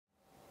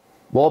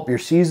Well, your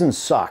season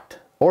sucked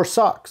or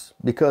sucks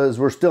because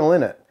we're still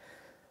in it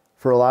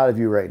for a lot of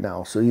you right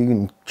now. So you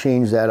can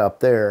change that up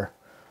there.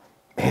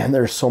 Man,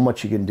 there's so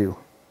much you can do.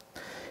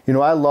 You know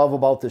what I love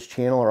about this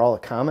channel are all the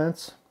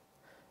comments.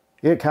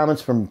 You get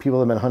comments from people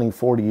that have been hunting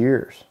 40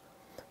 years,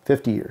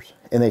 50 years.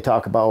 And they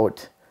talk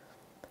about,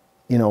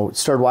 you know,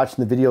 started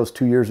watching the videos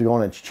 2 years ago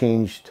and it's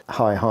changed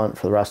how I hunt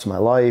for the rest of my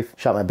life.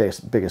 Shot my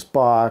biggest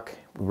buck.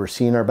 We're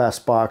seeing our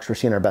best bucks. We're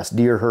seeing our best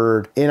deer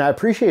herd. And I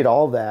appreciate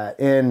all that.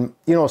 And,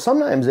 you know,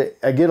 sometimes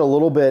I get a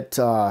little bit,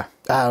 I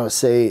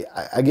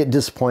get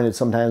disappointed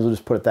sometimes, we'll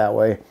just put it that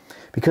way.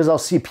 Because I'll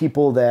see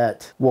people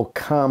that will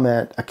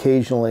comment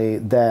occasionally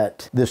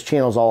that this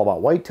channel is all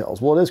about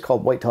whitetails. Well, it is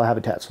called Whitetail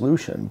Habitat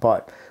Solution,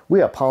 but we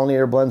have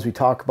pollinator blends. We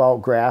talk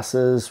about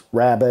grasses,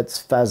 rabbits,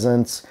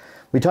 pheasants.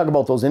 We talk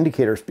about those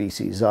indicator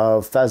species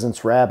of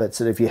pheasants, rabbits,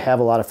 that if you have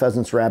a lot of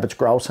pheasants, rabbits,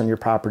 grouse on your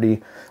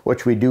property,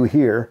 which we do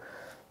here,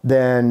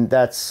 then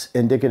that's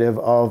indicative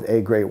of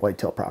a great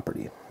whitetail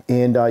property.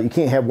 And you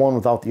can't have one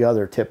without the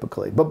other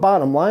typically. But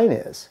bottom line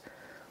is,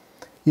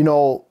 you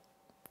know,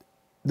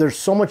 there's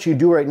so much you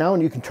do right now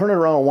and you can turn it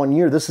around in 1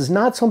 year. This is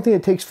not something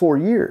that takes 4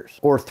 years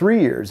or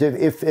 3 years.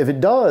 If it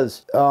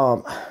does,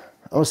 I'm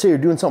gonna say you're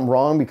doing something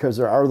wrong, because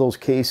there are those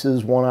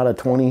cases, 1 out of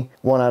 20,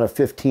 1 out of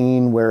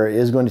 15, where it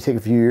is going to take a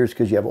few years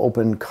because you have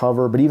open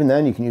cover. But even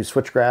then you can use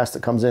switchgrass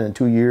that comes in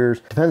 2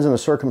 years. Depends on the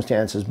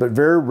circumstances, but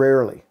very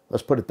rarely,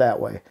 let's put it that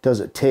way,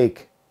 does it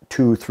take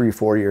 2, 3,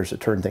 4 years to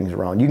turn things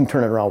around. You can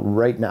turn it around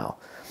right now.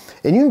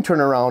 And you can turn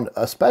it around,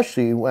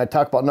 especially when I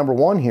talk about number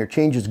one here,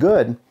 change is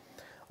good.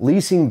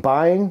 Leasing,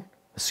 buying,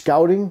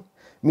 scouting,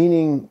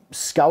 meaning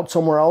scout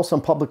somewhere else on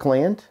public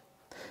land.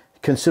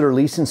 Consider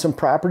leasing some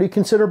property,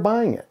 consider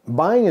buying it.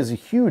 Buying is a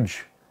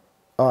huge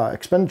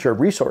expenditure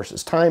of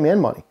resources, time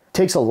and money. It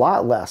takes a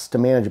lot less to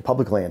manage a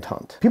public land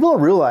hunt. People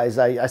don't realize,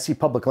 I see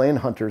public land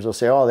hunters, they'll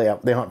say, oh,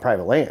 they hunt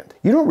private land.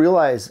 You don't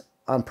realize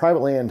on private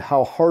land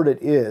how hard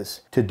it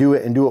is to do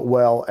it and do it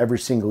well every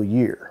single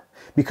year.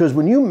 Because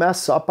when you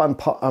mess up on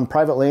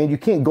private land, you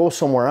can't go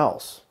somewhere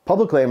else.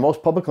 Public land,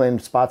 most public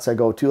land spots I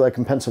go to, like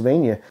in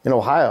Pennsylvania, in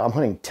Ohio, I'm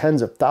hunting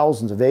tens of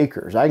thousands of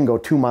acres. I can go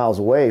 2 miles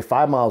away,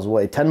 5 miles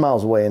away, 10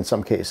 miles away in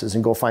some cases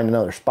and go find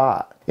another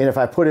spot. And if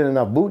I put in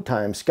enough boot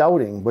time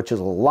scouting, which is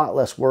a lot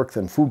less work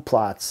than food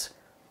plots,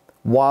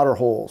 water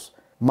holes,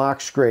 mock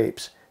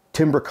scrapes,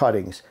 timber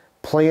cuttings,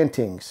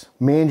 plantings,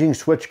 managing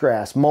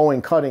switchgrass,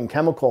 mowing, cutting,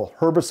 chemical,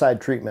 herbicide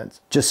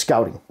treatments, just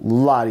scouting, a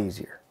lot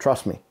easier.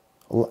 Trust me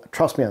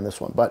on this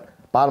one. But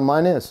bottom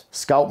line is,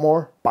 scout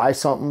more, buy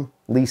something,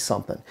 lease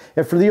something.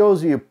 And for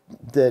those of you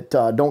that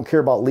don't care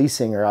about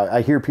leasing, or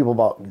I hear people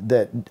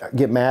that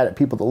get mad at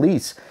people that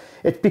lease,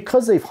 it's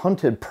because they've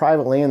hunted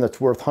private land that's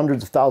worth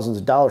hundreds of thousands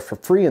of dollars for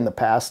free in the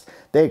past.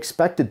 They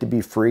expect it to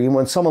be free, and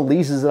when someone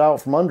leases it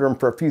out from under them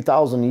for a few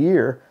thousand a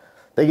year,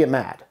 they get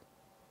mad.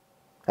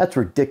 That's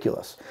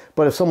ridiculous.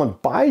 But if someone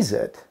buys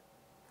it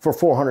for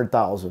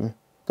 $400,000,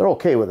 they're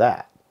okay with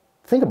that.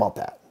 Think about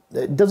that.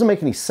 It doesn't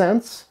make any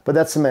sense, but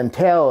that's the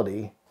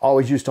mentality.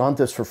 Always used to hunt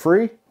this for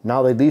free.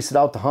 Now they lease it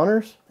out to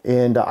hunters,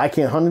 and I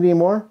can't hunt it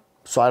anymore,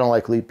 so I don't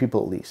like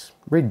people that lease.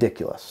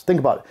 Ridiculous. Think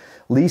about it.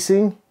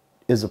 Leasing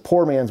is a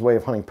poor man's way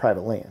of hunting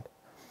private land.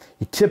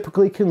 You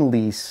typically can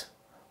lease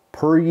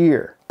per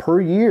year,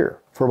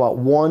 for about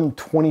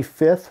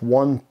 1/25th,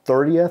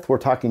 1/30th. We're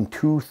talking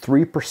 2,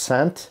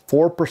 3%,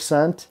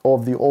 4%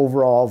 of the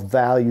overall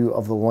value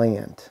of the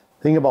land.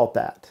 Think about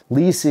that.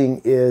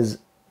 Leasing is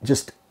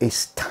just a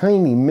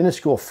tiny,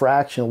 minuscule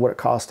fraction of what it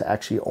costs to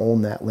actually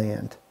own that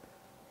land.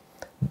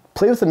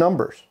 Play with the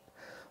numbers.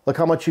 Look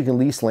how much you can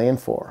lease land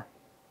for.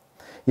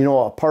 You know,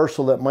 a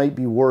parcel that might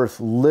be worth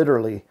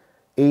literally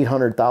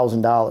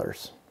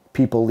 $800,000,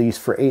 people lease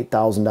for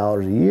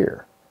 $8,000 a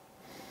year.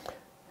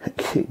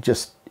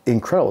 Just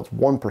incredible. It's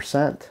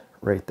 1%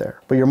 right there.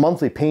 But your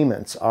monthly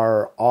payments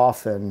are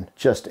often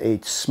just a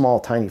small,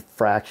 tiny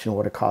fraction of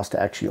what it costs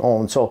to actually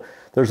own. So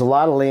there's a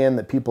lot of land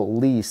that people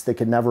lease, they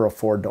can never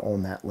afford to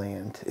own that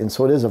land. And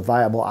so it is a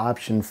viable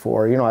option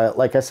for, you know,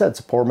 like I said, it's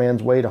a poor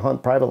man's way to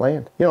hunt private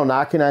land. You know,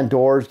 knocking on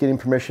doors, getting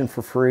permission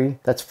for free,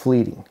 that's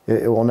fleeting.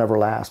 It will never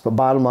last. But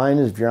bottom line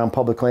is, if you're on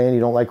public land,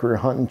 you don't like where you're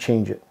hunting,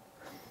 change it.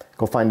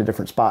 Go find a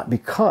different spot.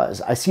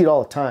 Because I see it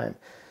all the time.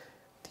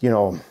 You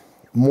know,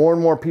 more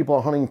and more people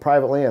are hunting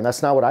private land.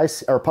 That's not what I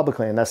see, or public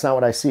land. That's not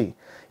what I see.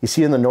 You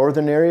see in the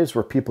northern areas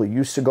where people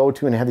used to go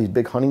to and have these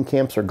big hunting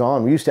camps are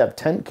gone. We used to have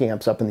tent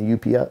camps up in the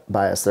UP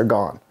by us. They're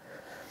gone.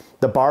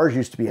 The bars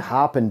used to be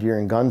hopping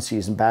during gun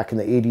season back in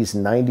the 80s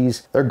and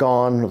 90s. They're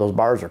gone. Those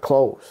bars are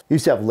closed. You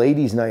used to have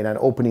ladies' night on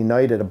opening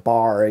night at a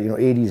bar, you know,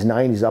 80s,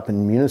 90s up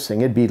in Munising.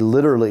 It'd be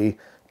literally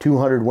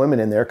 200 women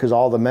in there because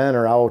all the men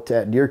are out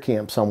at deer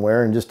camp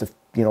somewhere, and just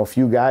a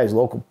few guys,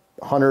 local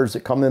hunters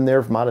that come in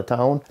there from out of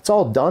town. It's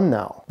all done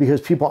now because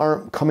people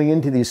aren't coming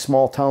into these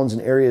small towns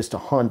and areas to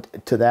hunt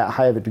to that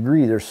high of a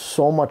degree. There's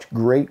so much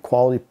great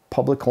quality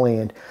public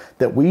land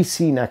that we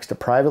see next to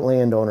private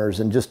landowners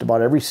in just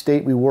about every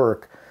state we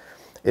work.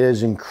 It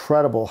is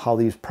incredible how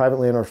these private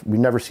landowners, we've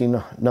never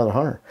seen another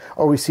hunter.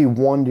 Or we see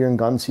one during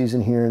gun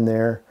season here and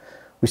there.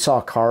 We saw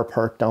a car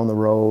parked down the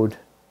road.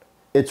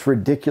 It's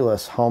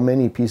ridiculous how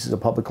many pieces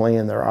of public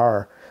land there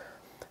are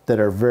that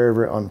are very,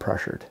 very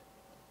unpressured.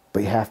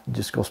 But you have to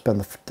just go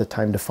spend the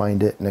time to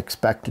find it and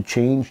expect to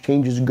change.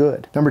 Change is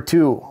good. Number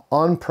 2,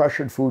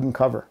 unpressured food and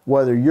cover.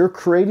 Whether you're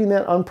creating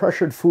that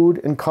unpressured food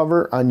and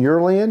cover on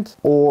your land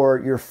or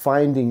you're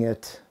finding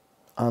it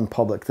on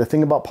public. The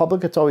thing about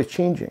public, it's always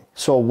changing.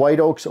 So white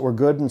oaks that were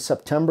good in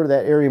September,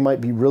 that area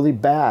might be really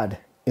bad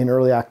in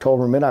early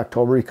October,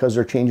 mid-October, because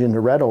they're changing to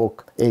red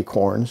oak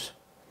acorns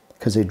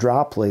because they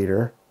drop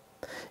later.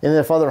 And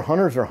if other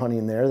hunters are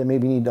hunting there, they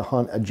maybe need to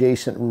hunt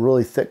adjacent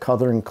really thick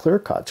coloring clear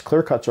cuts.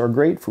 Clear cuts are a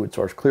great food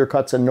source. Clear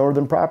cuts in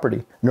northern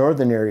property,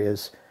 northern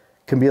areas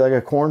can be like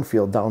a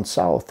cornfield down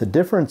south. The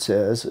difference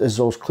is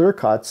those clear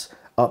cuts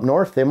up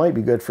north, they might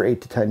be good for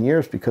 8 to 10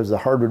 years because the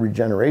hardwood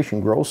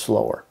regeneration grows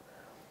slower.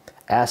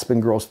 Aspen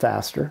grows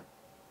faster,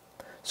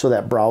 so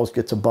that browse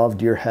gets above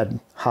deer head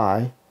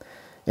high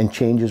and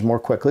changes more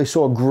quickly.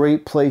 So a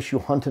great place you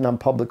hunting on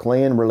public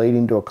land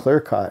relating to a clear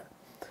cut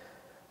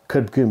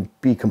could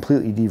be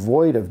completely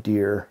devoid of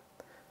deer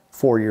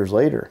 4 years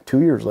later, 2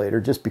 years later,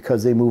 just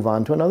because they move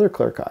on to another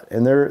clear cut.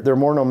 And they're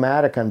more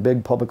nomadic on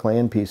big public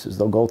land pieces.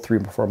 They'll go 3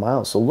 or 4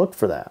 miles. So look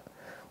for that.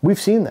 We've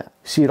seen that.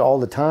 You see it all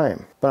the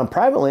time. But on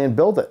private land,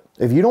 build it.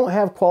 If you don't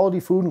have quality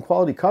food and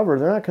quality cover,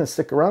 they're not going to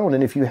stick around.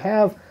 And if you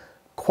have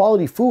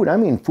quality food, I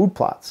mean food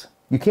plots.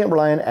 You can't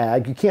rely on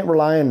ag. You can't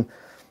rely on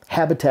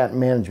habitat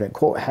management,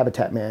 quote,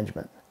 habitat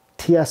management.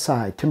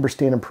 TSI, timber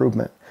stand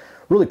improvement.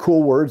 Really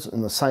cool words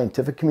in the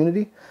scientific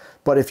community.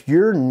 But if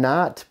you're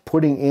not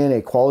putting in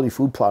a quality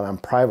food plot on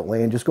private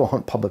land, just go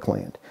hunt public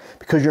land.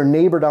 Because your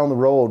neighbor down the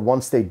road,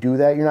 once they do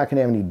that, you're not going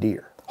to have any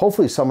deer.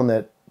 Hopefully someone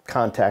that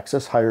contacts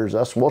us, hires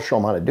us, we'll show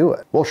them how to do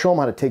it. We'll show them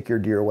how to take your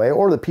deer away,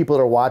 or the people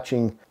that are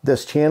watching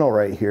this channel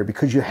right here,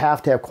 because you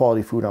have to have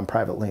quality food on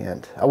private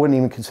land. I wouldn't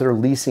even consider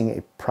leasing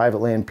a private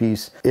land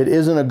piece. It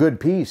isn't a good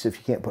piece if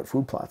you can't put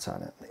food plots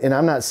on it. And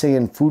I'm not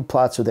saying food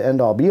plots are the end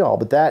all be all,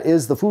 but that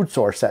is the food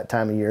source that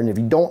time of year. And if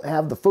you don't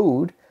have the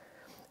food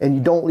and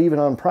you don't leave it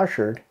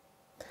unpressured,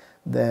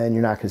 then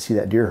you're not going to see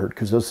that deer herd,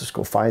 because those just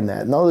go find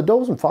that. Now the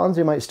does and fawns,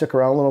 they might stick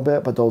around a little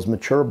bit, but those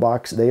mature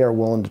bucks, they are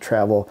willing to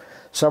travel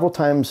several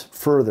times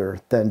further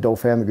than doe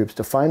family groups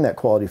to find that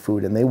quality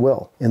food, and they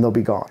will, and they'll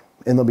be gone.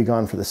 And they'll be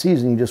gone for the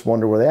season. You just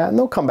wonder where they're at, and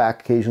they'll come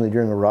back occasionally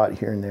during the rut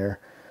here and there,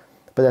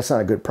 but that's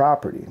not a good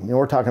property. You know,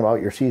 we're talking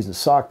about your season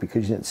sucked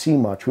because you didn't see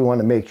much. We want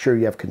to make sure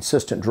you have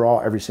consistent draw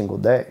every single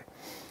day.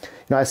 You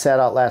know, I sat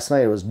out last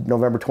night. It was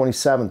November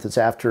 27th. It's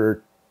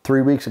after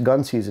 3 weeks of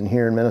gun season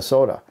here in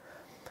Minnesota.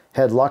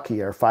 Had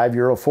Lucky, our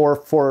 5-year-old,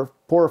 four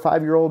or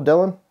 5-year-old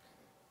Dylan.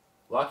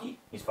 Lucky?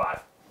 He's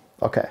 5.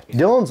 Okay.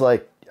 Dylan's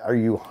like, are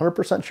you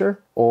 100% sure?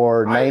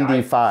 Or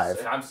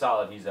 95? I'm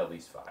solid. He's at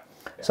least 5.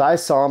 Yeah. So I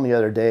saw him the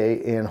other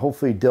day, and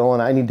hopefully Dylan,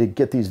 I need to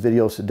get these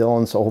videos to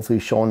Dylan, so hopefully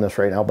he's showing this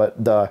right now.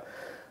 But the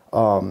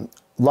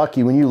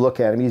Lucky, when you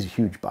look at him, he's a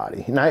huge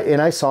body. And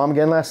I saw him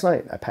again last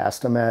night. I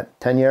passed him at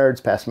 10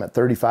 yards, passed him at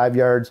 35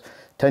 yards,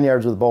 10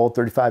 yards with a bow,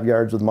 35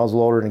 yards with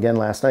muzzleloader, and again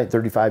last night,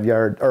 35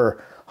 yards,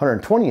 or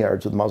 120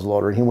 yards with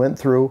muzzleloader. And he went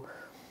through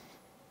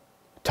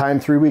time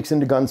 3 weeks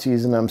into gun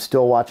season. I'm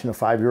still watching a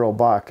 5-year-old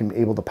buck and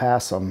able to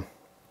pass him,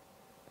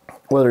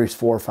 whether he's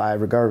 4 or 5,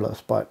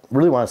 regardless. But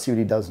really want to see what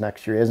he does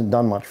next year. He hasn't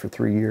done much for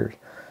 3 years.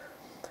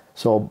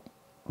 So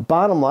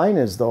bottom line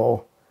is,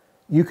 though,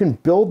 you can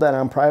build that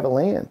on private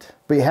land,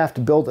 but you have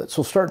to build it.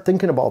 So start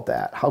thinking about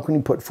that. How can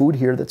you put food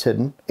here that's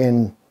hidden?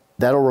 And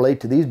that'll relate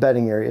to these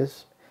bedding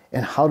areas.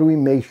 And how do we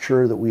make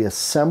sure that we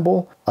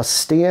assemble a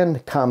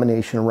stand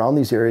combination around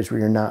these areas where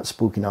you're not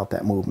spooking out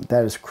that movement?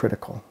 That is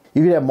critical.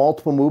 You could have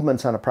multiple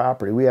movements on a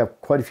property. We have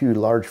quite a few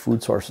large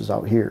food sources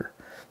out here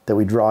that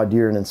we draw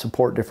deer in and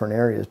support different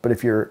areas. But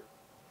if your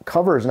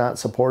cover is not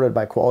supported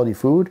by quality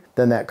food,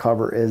 then that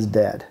cover is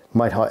dead.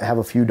 Might have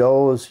a few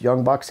does,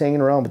 young bucks hanging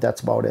around, but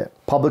that's about it.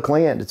 Public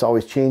land, it's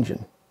always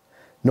changing.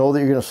 Know that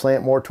you're going to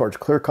slant more towards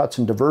clear cuts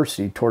and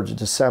diversity towards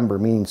December,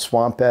 meaning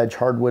swamp edge,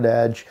 hardwood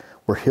edge,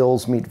 where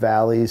hills meet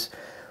valleys,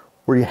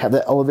 where you have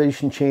that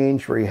elevation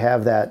change, where you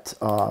have that,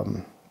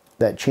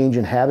 that change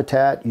in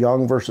habitat,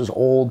 young versus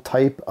old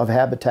type of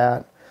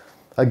habitat.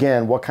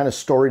 Again, what kind of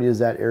story does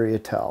that area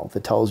tell? If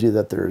it tells you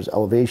that there's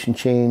elevation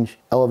change,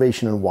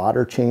 elevation and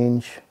water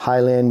change,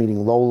 highland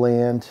meeting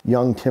lowland,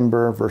 young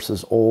timber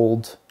versus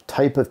old,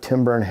 type of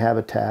timber and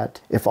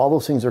habitat. If all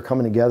those things are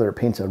coming together, it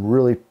paints a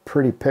really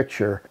pretty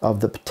picture of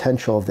the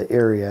potential of the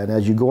area. And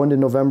as you go into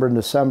November and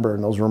December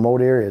in those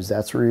remote areas,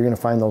 that's where you're going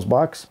to find those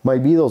bucks.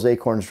 Might be those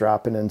acorns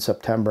dropping in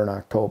September and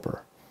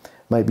October.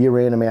 Might be a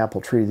random apple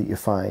tree that you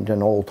find,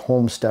 an old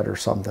homestead or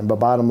something. But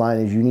bottom line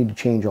is you need to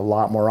change a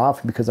lot more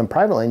often, because on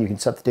private land you can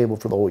set the table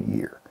for the whole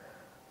year.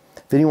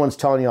 If anyone's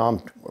telling you,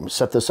 I'm going to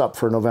set this up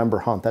for a November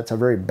hunt, that's a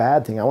very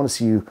bad thing. I want to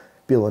see you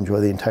be able to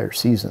enjoy the entire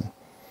season.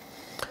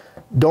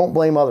 Don't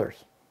blame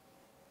others.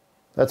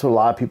 That's what a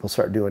lot of people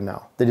start doing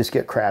now. They just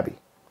get crabby.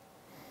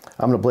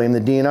 I'm going to blame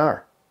the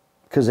DNR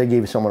because they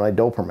gave someone like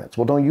doe permits.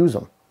 Well, don't use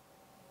them.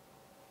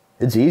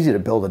 It's easy to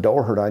build a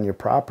doe herd on your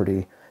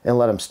property and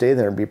let them stay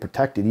there and be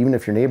protected, even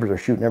if your neighbors are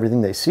shooting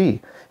everything they see.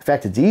 In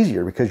fact, it's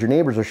easier because your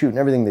neighbors are shooting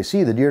everything they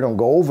see. The deer don't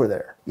go over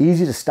there.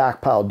 Easy to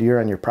stockpile deer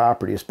on your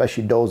property,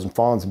 especially does and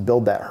fawns, and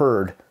build that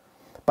herd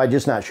by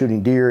just not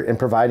shooting deer and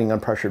providing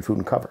unpressured food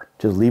and cover.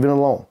 Just leave it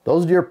alone.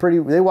 Those deer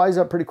they wise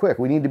up pretty quick.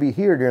 We need to be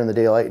here during the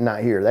daylight and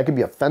not here. That could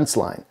be a fence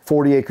line,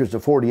 40 acres to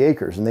 40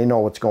 acres, and they know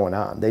what's going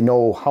on. They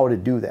know how to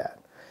do that.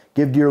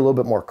 Give deer a little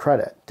bit more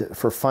credit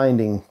for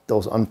finding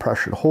those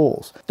unpressured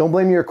holes. Don't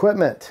blame your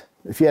equipment.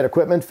 If you had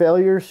equipment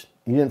failures,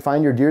 you didn't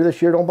find your deer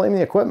this year, don't blame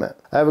the equipment.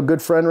 I have a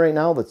good friend right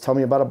now that's telling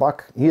me about a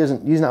buck. He's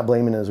not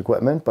blaming his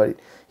equipment, but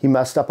he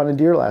messed up on a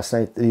deer last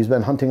night that he's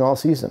been hunting all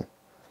season.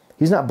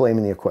 He's not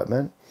blaming the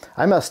equipment.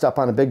 I messed up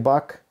on a big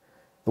buck,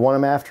 the one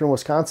I'm after in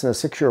Wisconsin, a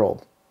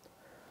 6-year-old.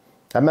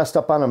 I messed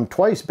up on him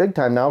twice big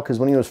time now because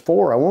when he was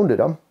 4, I wounded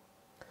him.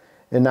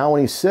 And now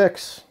when he's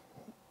 6,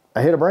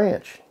 I hit a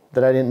branch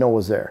that I didn't know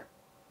was there.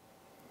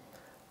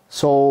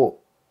 So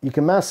you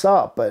can mess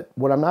up, but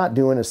what I'm not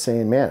doing is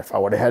saying, man, if I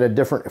would have had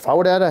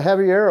a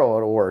heavy arrow, it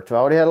would have worked. If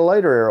I would have had a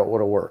lighter arrow, it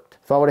would have worked.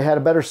 If I would have had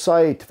a better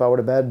sight, if I would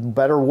have had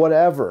better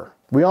whatever.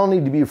 We all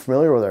need to be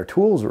familiar with our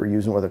tools we're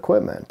using with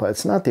equipment, but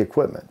it's not the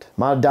equipment.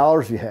 The amount of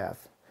dollars we have.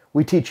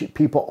 We teach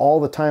people all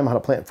the time how to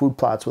plant food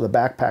plots with a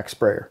backpack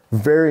sprayer.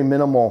 Very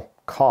minimal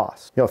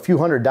cost. You know, a few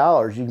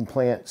 $100s, you can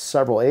plant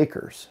several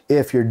acres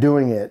if you're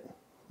doing it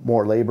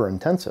more labor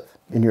intensive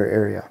in your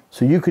area.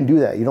 So you can do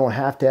that. You don't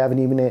have to have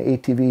even an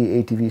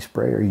ATV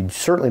sprayer. You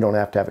certainly don't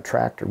have to have a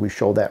tractor. We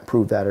show that and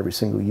prove that every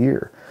single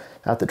year.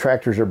 Not that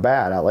tractors are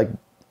bad. I like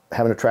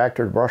having a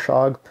tractor to brush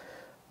hog,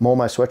 mow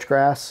my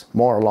switchgrass,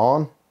 mow our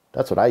lawn.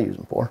 That's what I use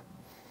them for.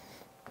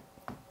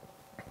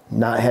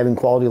 Not having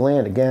quality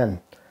land,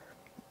 again,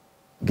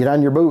 get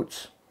on your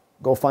boots.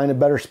 Go find a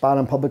better spot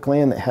on public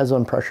land that has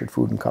unpressured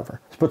food and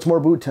cover. Let's put some more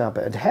boot top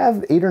in.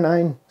 Have 8 or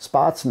 9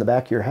 spots in the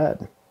back of your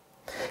head.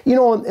 You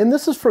know, and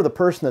this is for the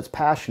person that's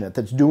passionate,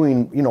 that's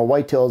doing, you know,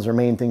 whitetail is their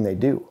main thing they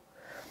do.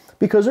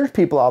 Because there's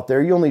people out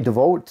there, you only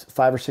devote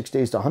 5 or 6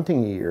 days to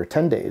hunting a year,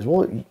 10 days.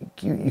 Well,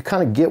 you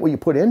kind of get what you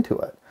put into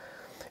it.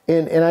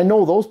 And I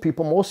know those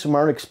people, most of them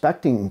aren't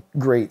expecting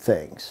great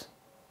things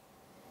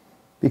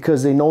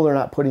because they know they're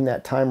not putting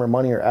that time or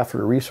money or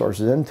effort or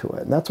resources into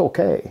it. And that's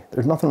okay.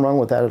 There's nothing wrong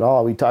with that at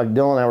all.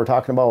 Dylan and I were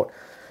talking about,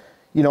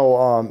 you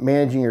know,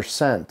 managing your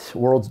scent.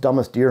 World's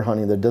dumbest deer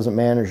hunting that doesn't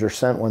manage their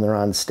scent when they're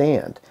on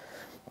stand.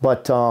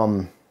 But,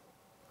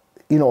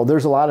 you know,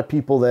 there's a lot of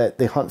people that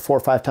they hunt 4 or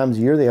 5 times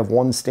a year. They have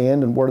one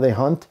stand and where they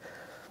hunt.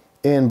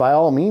 And by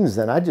all means,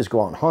 then I just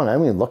go out and hunt. I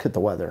don't even look at the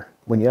weather.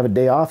 When you have a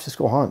day off, just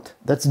go hunt.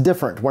 That's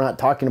different. We're not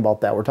talking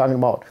about that. We're talking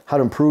about how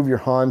to improve your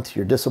hunt.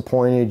 You're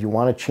disappointed. You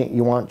want to change.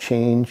 You want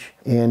change.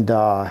 And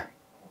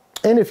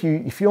if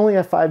you only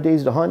have 5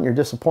 days to hunt and you're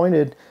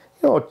disappointed,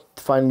 you know,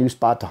 find a new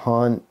spot to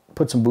hunt.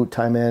 Put some boot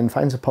time in.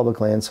 Find some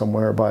public land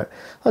somewhere. But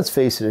let's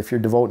face it, if you're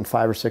devoting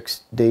 5 or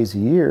 6 days a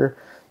year,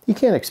 you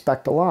can't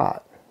expect a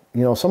lot.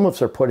 You know, some of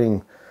us are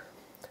putting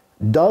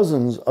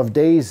dozens of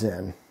days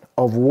in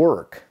of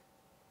work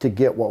to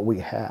get what we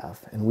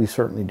have, and we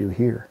certainly do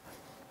here.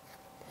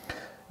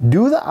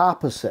 Do the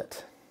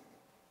opposite.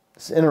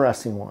 It's an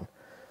interesting one.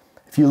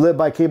 If you live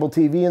by cable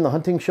TV and the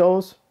hunting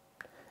shows,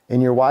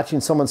 and you're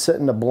watching someone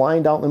sitting in a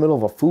blind out in the middle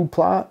of a food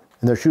plot,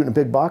 and they're shooting a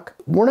big buck,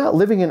 we're not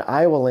living in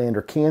Iowa land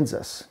or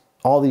Kansas,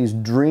 all these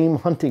dream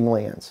hunting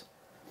lands.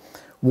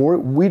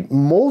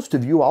 Most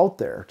of you out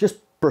there, just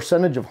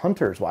percentage of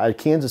hunters, why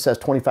Kansas has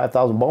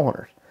 25,000 bow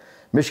hunters.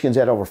 Michigan's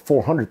at over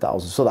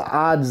 400,000. So the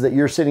odds that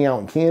you're sitting out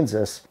in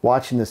Kansas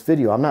watching this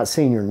video, I'm not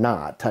saying you're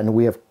not. I know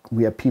we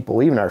have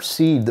people, even our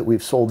seed that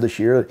we've sold this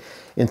year,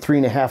 in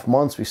 3.5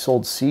 months, we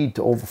sold seed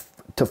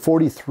to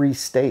 43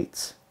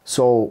 states.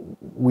 So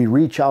we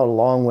reach out a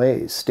long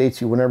ways.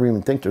 States you would never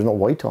even think there's no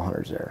whitetail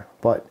hunters there.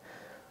 But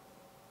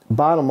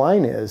bottom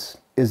line is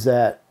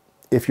that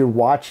if you're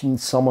watching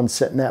someone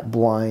sitting that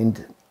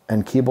blind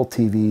and cable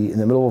TV in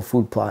the middle of a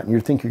food plot, and you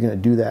think you're going to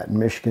do that in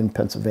Michigan,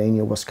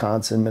 Pennsylvania,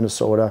 Wisconsin,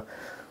 Minnesota,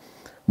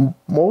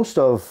 most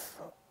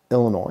of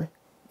Illinois,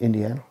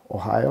 Indiana,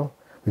 Ohio,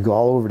 we go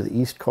all over to the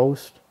East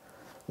Coast,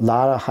 a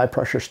lot of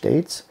high-pressure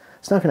states,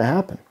 it's not going to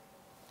happen.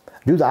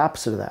 Do the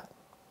opposite of that,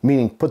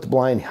 meaning put the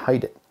blind,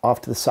 hide it off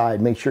to the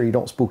side, make sure you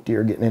don't spook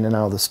deer getting in and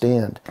out of the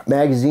stand.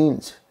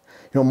 Magazines.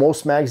 You know,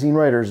 most magazine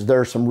writers, there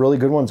are some really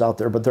good ones out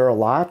there, but there are a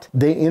lot.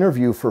 They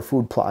interview for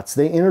food plots.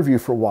 They interview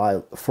for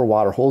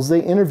water holes. They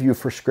interview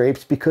for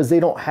scrapes because they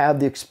don't have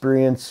the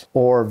experience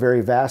or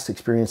very vast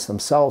experience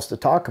themselves to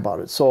talk about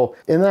it. So,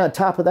 and then on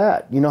top of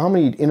that, you know how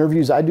many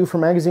interviews I do for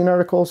magazine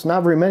articles?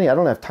 Not very many. I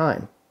don't have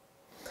time.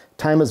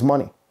 Time is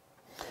money.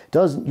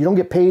 You don't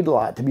get paid a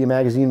lot to be a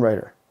magazine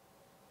writer.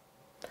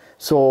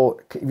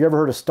 So, have you ever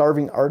heard of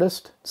starving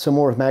artist?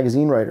 Similar with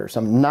magazine writers.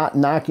 I'm not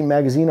knocking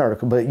magazine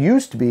article, but it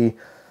used to be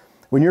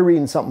when you're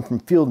reading something from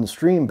Field and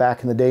Stream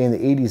back in the day in the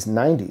 80s and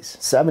 90s,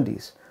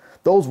 70s,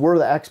 those were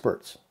the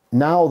experts.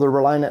 Now they're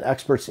relying on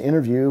experts to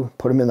interview,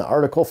 put them in the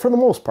article for the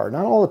most part,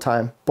 not all the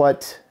time,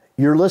 but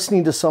you're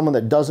listening to someone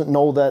that doesn't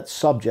know that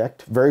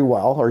subject very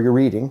well, or you're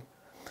reading.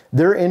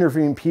 They're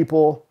interviewing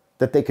people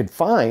that they could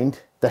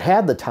find that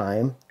had the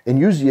time, and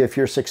usually if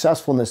you're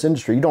successful in this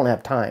industry, you don't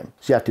have time.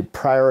 So you have to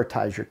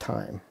prioritize your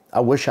time. I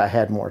wish I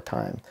had more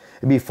time.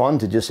 It'd be fun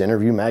to just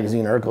interview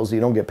magazine articles that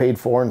you don't get paid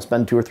for and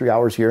spend 2 or 3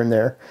 hours here and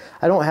there.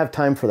 I don't have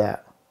time for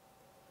that.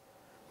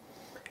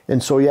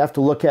 And so you have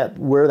to look at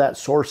where that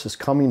source is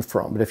coming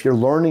from. But if you're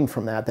learning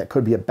from that, that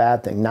could be a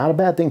bad thing. Not a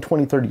bad thing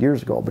 20, 30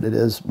 years ago, but it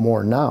is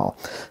more now.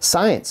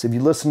 Science, if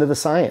you listen to the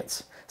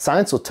science,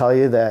 science will tell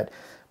you that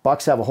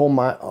bucks have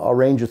a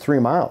range of 3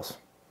 miles.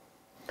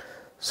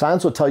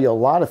 Science will tell you a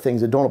lot of things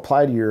that don't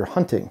apply to your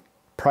hunting.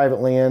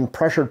 Private land,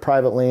 pressured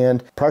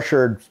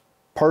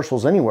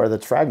parcels anywhere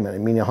that's fragmented,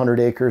 meaning 100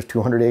 acres,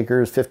 200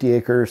 acres, 50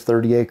 acres,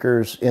 30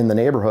 acres in the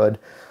neighborhood.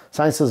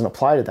 Science doesn't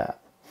apply to that.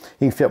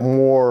 You can fit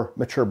more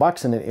mature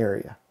bucks in an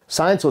area.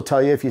 Science will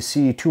tell you if you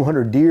see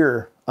 200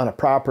 deer on a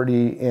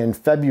property in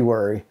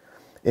February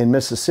in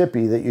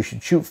Mississippi that you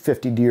should shoot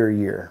 50 deer a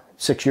year.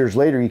 6 years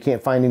later, you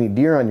can't find any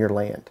deer on your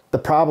land. The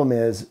problem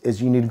is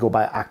you need to go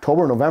by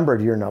October, November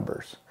deer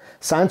numbers.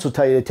 Science will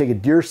tell you to take a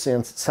deer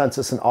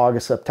census in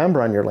August,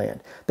 September on your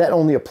land. That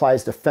only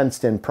applies to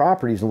fenced-in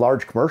properties and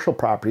large commercial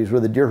properties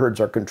where the deer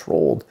herds are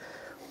controlled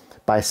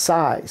by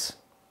size.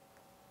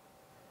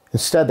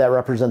 Instead, that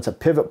represents a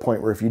pivot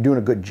point where if you're doing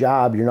a good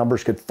job, your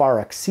numbers could far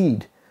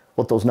exceed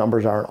what those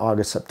numbers are in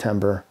August,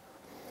 September,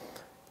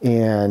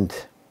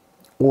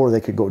 or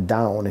they could go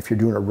down if you're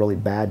doing a really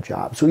bad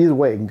job. So either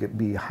way, it can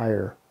be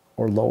higher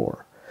or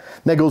lower.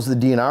 And that goes to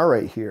the DNR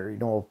right here. You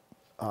know,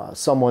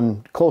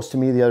 someone close to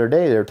me the other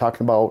day, they were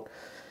talking about,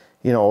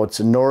 you know, it's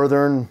a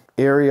northern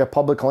area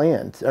public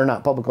land, or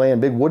not public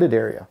land, big wooded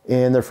area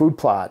in their food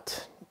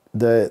plot.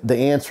 The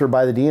answer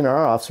by the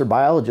DNR officer,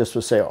 biologist,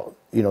 would say, oh,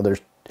 you know,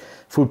 there's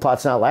food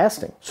plot's not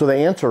lasting. So the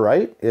answer,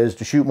 right, is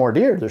to shoot more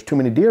deer. There's too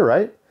many deer,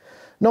 right?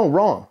 No,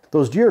 wrong.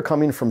 Those deer are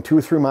coming from 2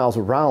 or 3 miles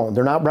around.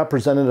 They're not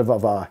representative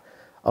of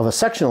a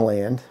section of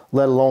land,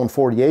 let alone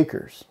 40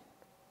 acres.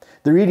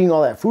 They're eating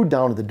all that food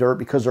down to the dirt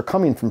because they're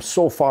coming from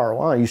so far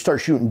away. You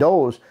start shooting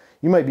does,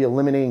 you might be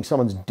eliminating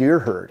someone's deer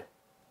herd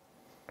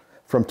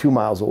from 2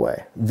 miles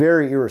away.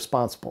 Very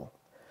irresponsible.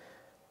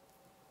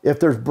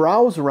 If there's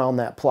browse around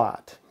that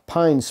plot,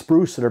 pine,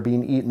 spruce that are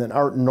being eaten that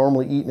aren't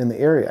normally eaten in the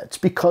area, it's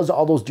because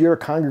all those deer are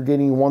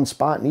congregating in one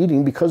spot and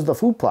eating because of the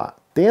food plot.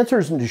 The answer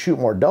isn't to shoot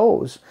more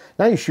does.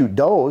 Now you shoot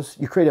does,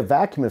 you create a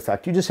vacuum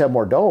effect, you just have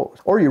more does.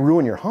 Or you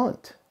ruin your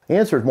hunt. The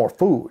answer is more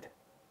food,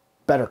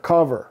 better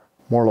cover,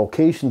 more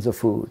locations of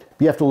food.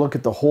 You have to look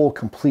at the whole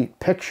complete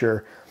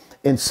picture.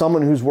 And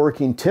someone who's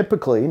working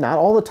typically, not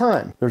all the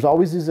time, there's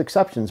always these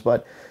exceptions,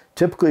 but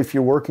typically if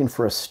you're working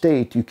for a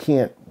state, you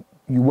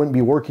wouldn't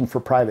be working for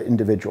private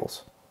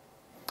individuals.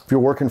 If you're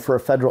working for a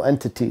federal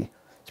entity,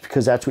 it's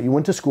because that's what you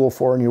went to school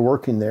for and you're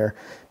working there,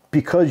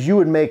 because you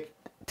would make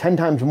 10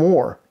 times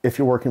more if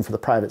you're working for the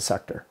private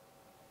sector,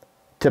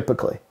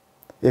 typically,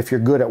 if you're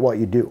good at what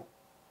you do.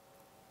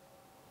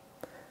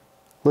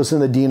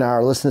 Listen to the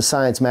DNR, listen to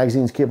science,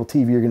 magazines, cable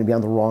TV, you're going to be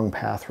on the wrong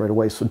path right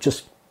away. So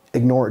just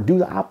ignore it. Do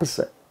the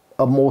opposite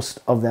of most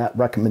of that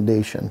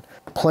recommendation.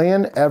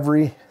 Plan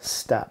every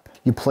step.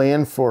 You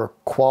plan for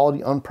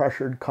quality,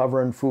 unpressured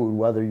cover and food,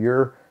 whether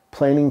you're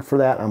planning for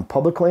that on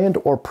public land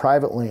or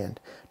private land.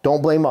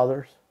 Don't blame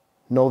others.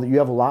 Know that you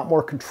have a lot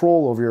more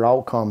control over your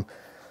outcome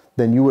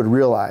than you would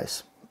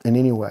realize in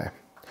any way.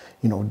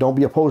 You know, don't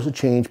be opposed to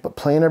change, but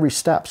plan every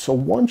step. So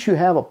once you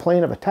have a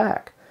plan of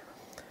attack,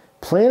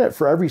 plan it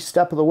for every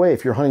step of the way.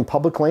 If you're hunting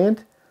public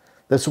land,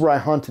 this is where I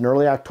hunt in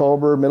early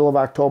October, middle of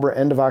October,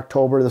 end of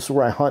October. This is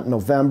where I hunt in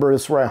November.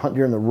 This is where I hunt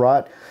during the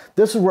rut.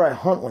 This is where I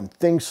hunt when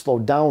things slow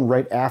down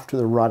right after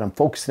the rut. I'm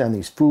focusing on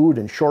these food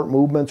and short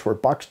movements where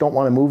bucks don't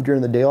want to move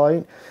during the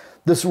daylight.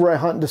 This is where I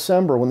hunt in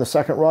December when the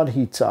second rut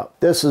heats up.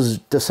 This is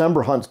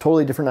December hunts,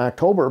 totally different than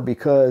October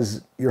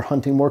because you're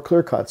hunting more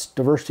clear cuts,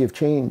 diversity of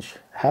change,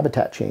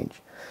 habitat change.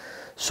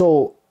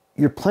 So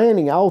you're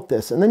planning out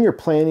this, and then you're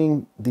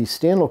planning these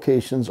stand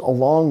locations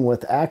along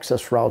with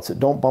access routes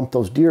that don't bump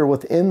those deer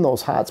within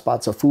those hot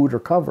spots of food or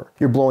cover.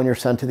 You're blowing your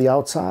scent to the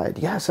outside.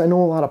 Yes, I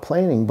know a lot of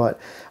planning, but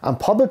on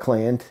public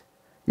land,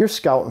 you're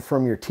scouting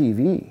from your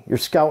TV. You're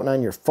scouting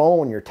on your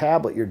phone, your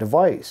tablet, your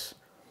device.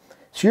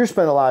 So you're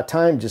spending a lot of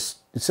time just,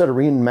 instead of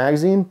reading a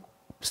magazine,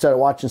 instead of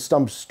watching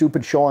some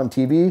stupid show on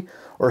TV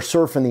or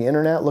surfing the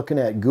internet, looking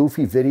at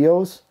goofy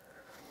videos,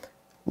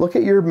 look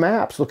at your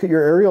maps, look at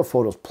your aerial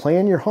photos,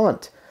 plan your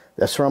hunt.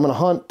 That's where I'm going to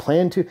hunt,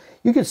 plan to.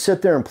 You could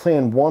sit there and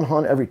plan one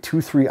hunt every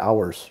 2-3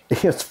 hours.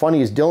 It's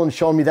funny, as Dylan's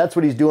showing me that's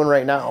what he's doing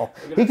right now.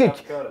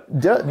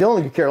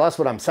 Dylan could care less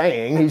what I'm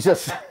saying. He's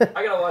just...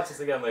 I got to watch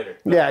this again later.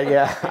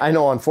 Yeah. I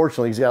know,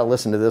 unfortunately, he's got to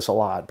listen to this a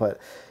lot. But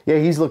yeah,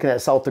 he's looking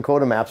at South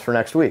Dakota maps for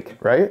next week,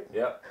 right?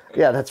 Yep.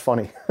 Yeah, that's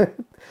funny.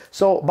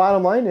 So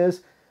bottom line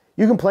is,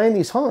 you can plan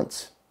these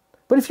hunts.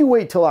 But if you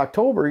wait till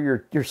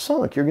October, you're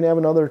sunk. You're going to have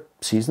another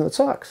season that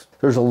sucks.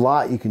 There's a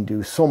lot you can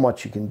do, so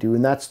much you can do,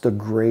 and that's the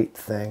great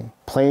thing.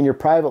 Plan your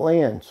private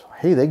lands.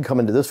 Hey, they can come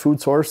into this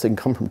food source. They can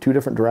come from 2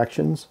 different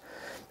directions.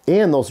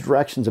 And those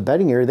directions of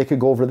bedding area, they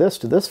could go over this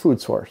to this food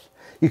source.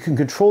 You can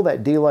control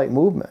that daylight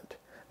movement.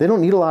 They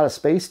don't need a lot of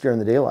space during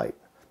the daylight.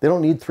 They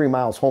don't need 3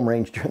 miles home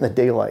range during the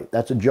daylight.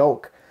 That's a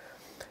joke.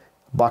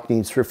 Buck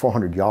needs 300 or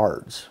 400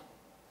 yards.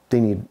 They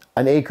need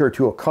an acre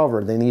to a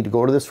cover. They need to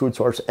go to this food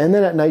source. And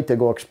then at night, they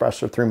go express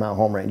their 3-mile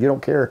home range. You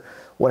don't care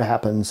what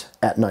happens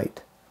at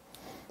night,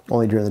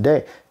 only during the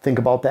day. Think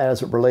about that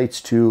as it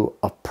relates to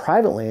a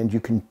private land. You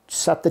can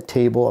set the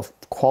table of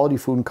quality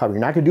food and cover.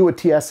 You're not going to do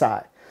it with TSI.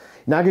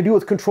 You're not going to do it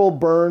with controlled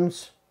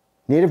burns,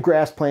 native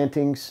grass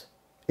plantings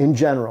in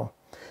general.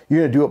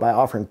 You're going to do it by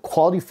offering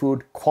quality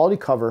food, quality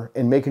cover,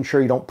 and making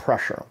sure you don't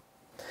pressure them.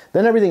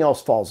 Then everything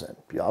else falls in.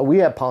 We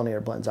have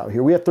pollinator blends out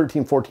here. We have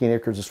 13, 14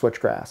 acres of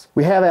switchgrass.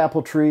 We have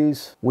apple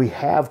trees. We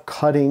have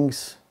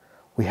cuttings.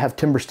 We have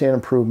timber stand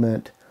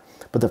improvement.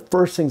 But the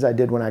first things I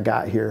did when I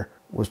got here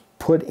was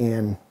put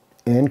in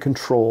and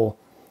control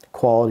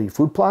quality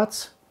food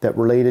plots that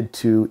related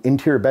to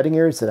interior bedding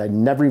areas that I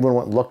never even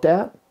went and looked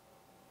at.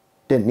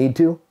 Didn't need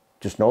to.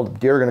 Just know the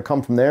deer are going to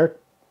come from there.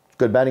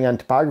 Good bedding on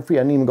topography.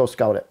 I didn't even go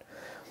scout it.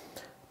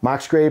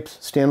 Mock scrapes,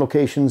 stand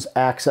locations,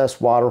 access,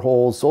 water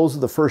holes. Those are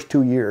the first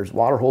 2 years.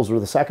 Water holes were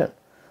the second.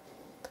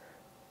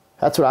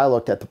 That's what I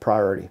looked at the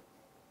priority.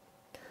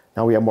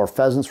 Now we have more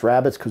pheasants,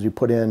 rabbits, because we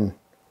put in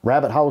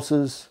rabbit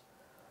houses,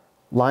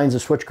 lines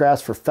of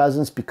switchgrass for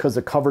pheasants because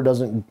the cover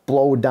doesn't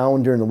blow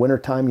down during the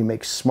wintertime. You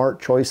make smart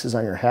choices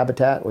on your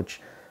habitat, which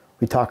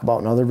we talk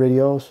about in other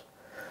videos.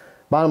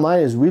 Bottom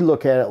line is we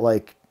look at it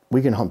like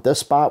we can hunt this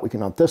spot, we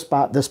can hunt this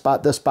spot, this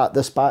spot, this spot,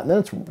 this spot,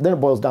 and then it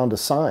boils down to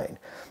sign.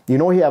 You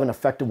know you have an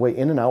effective way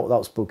in and out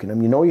without spooking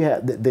them. You know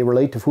they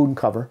relate to food and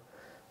cover,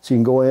 so you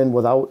can go in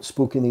without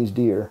spooking these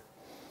deer.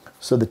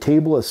 So the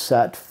table is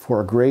set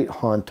for a great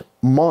hunt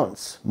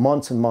months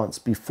and months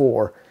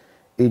before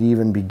it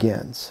even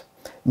begins.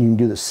 And you can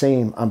do the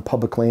same on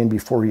public land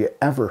before you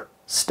ever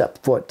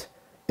step foot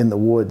in the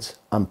woods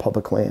on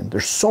public land.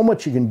 There's so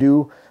much you can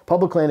do.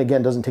 Public land,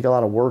 again, doesn't take a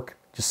lot of work.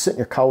 Just sit in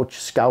your couch,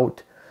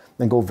 scout,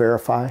 then go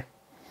verify.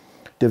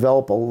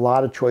 Develop a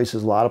lot of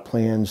choices, a lot of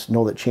plans.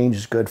 Know that change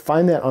is good.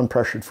 Find that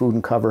unpressured food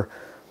and cover.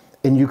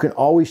 And you can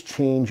always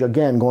change,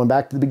 again, going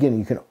back to the beginning,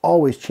 you can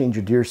always change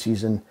your deer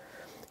season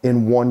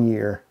in 1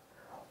 year,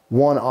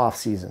 one off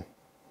season.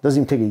 It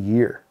doesn't even take a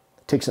year.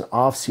 It takes an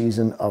off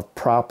season of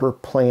proper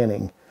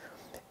planning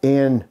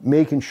and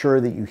making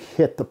sure that you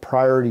hit the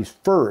priorities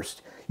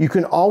first. You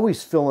can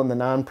always fill in the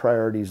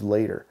non-priorities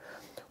later.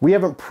 We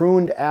haven't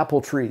pruned apple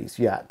trees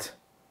yet.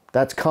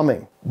 That's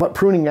coming. But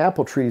pruning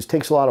apple trees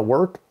takes a lot of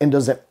work and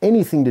doesn't have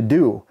anything to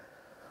do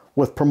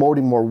with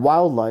promoting more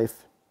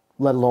wildlife,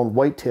 let alone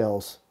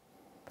whitetails,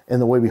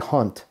 and the way we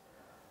hunt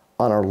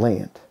on our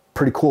land.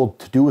 Pretty cool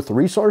to do with the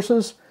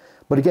resources.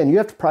 But again, you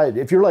have to probably,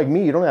 if you're like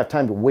me, you don't have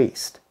time to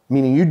waste.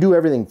 Meaning you do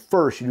everything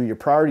first, you do your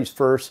priorities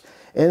first,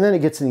 and then it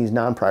gets in these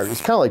non-priorities.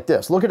 It's kind of like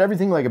this. Look at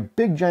everything like a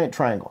big giant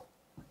triangle.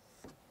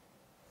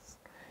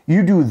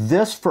 You do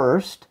this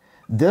first,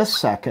 this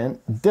second,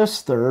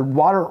 this third.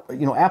 Water,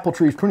 apple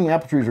trees, pruning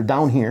apple trees are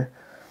down here.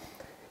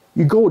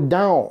 You go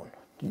down.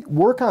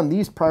 Work on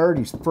these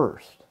priorities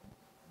first.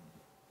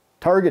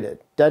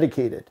 Targeted,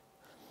 dedicated.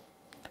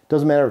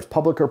 Doesn't matter if it's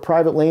public or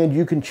private land,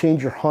 you can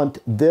change your hunt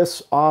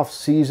this off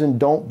season.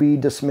 Don't be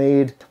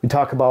dismayed. We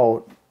talk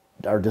about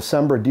our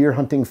December deer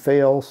hunting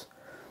fails,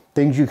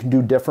 things you can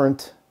do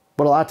different,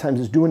 but a lot of times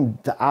it's doing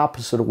the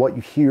opposite of what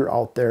you hear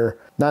out there,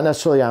 not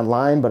necessarily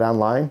online, but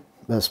online,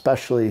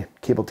 especially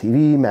cable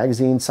TV,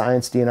 magazine,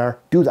 science, DNR.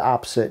 Do the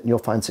opposite and you'll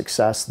find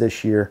success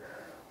this year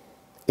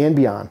and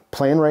beyond.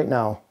 Plan right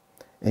now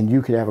and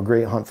you could have a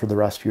great hunt for the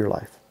rest of your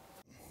life.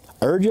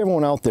 I urge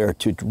everyone out there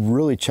to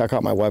really check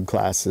out my web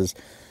classes.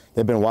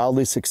 They've been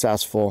wildly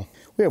successful.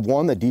 We have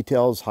one that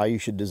details how you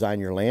should design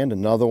your land,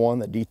 another one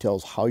that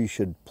details how you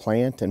should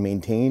plant and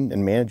maintain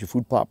and manage a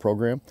food plot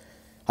program.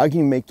 How can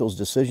you make those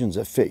decisions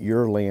that fit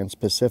your land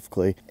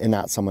specifically and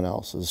not someone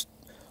else's?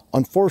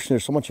 Unfortunately,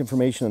 there's so much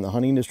information in the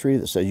hunting industry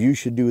that says you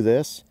should do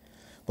this,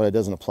 but it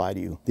doesn't apply to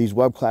you. These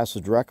web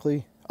classes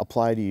directly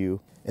apply to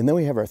you. And then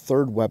we have our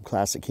third web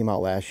class that came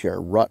out last year,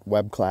 our rut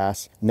web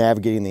class,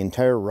 navigating the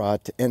entire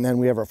rut. And then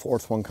we have our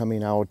fourth one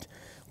coming out,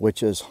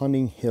 which is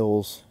hunting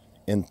hills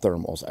and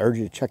thermals. I urge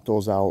you to check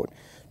those out,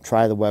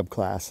 try the web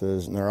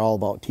classes, and they're all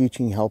about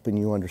teaching, helping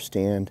you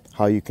understand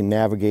how you can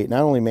navigate,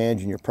 not only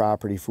managing your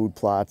property, food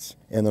plots,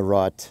 and the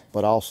rut,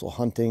 but also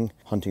hunting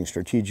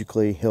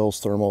strategically, hills,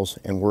 thermals,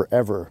 and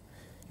wherever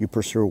you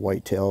pursue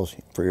whitetails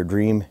for your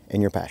dream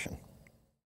and your passion.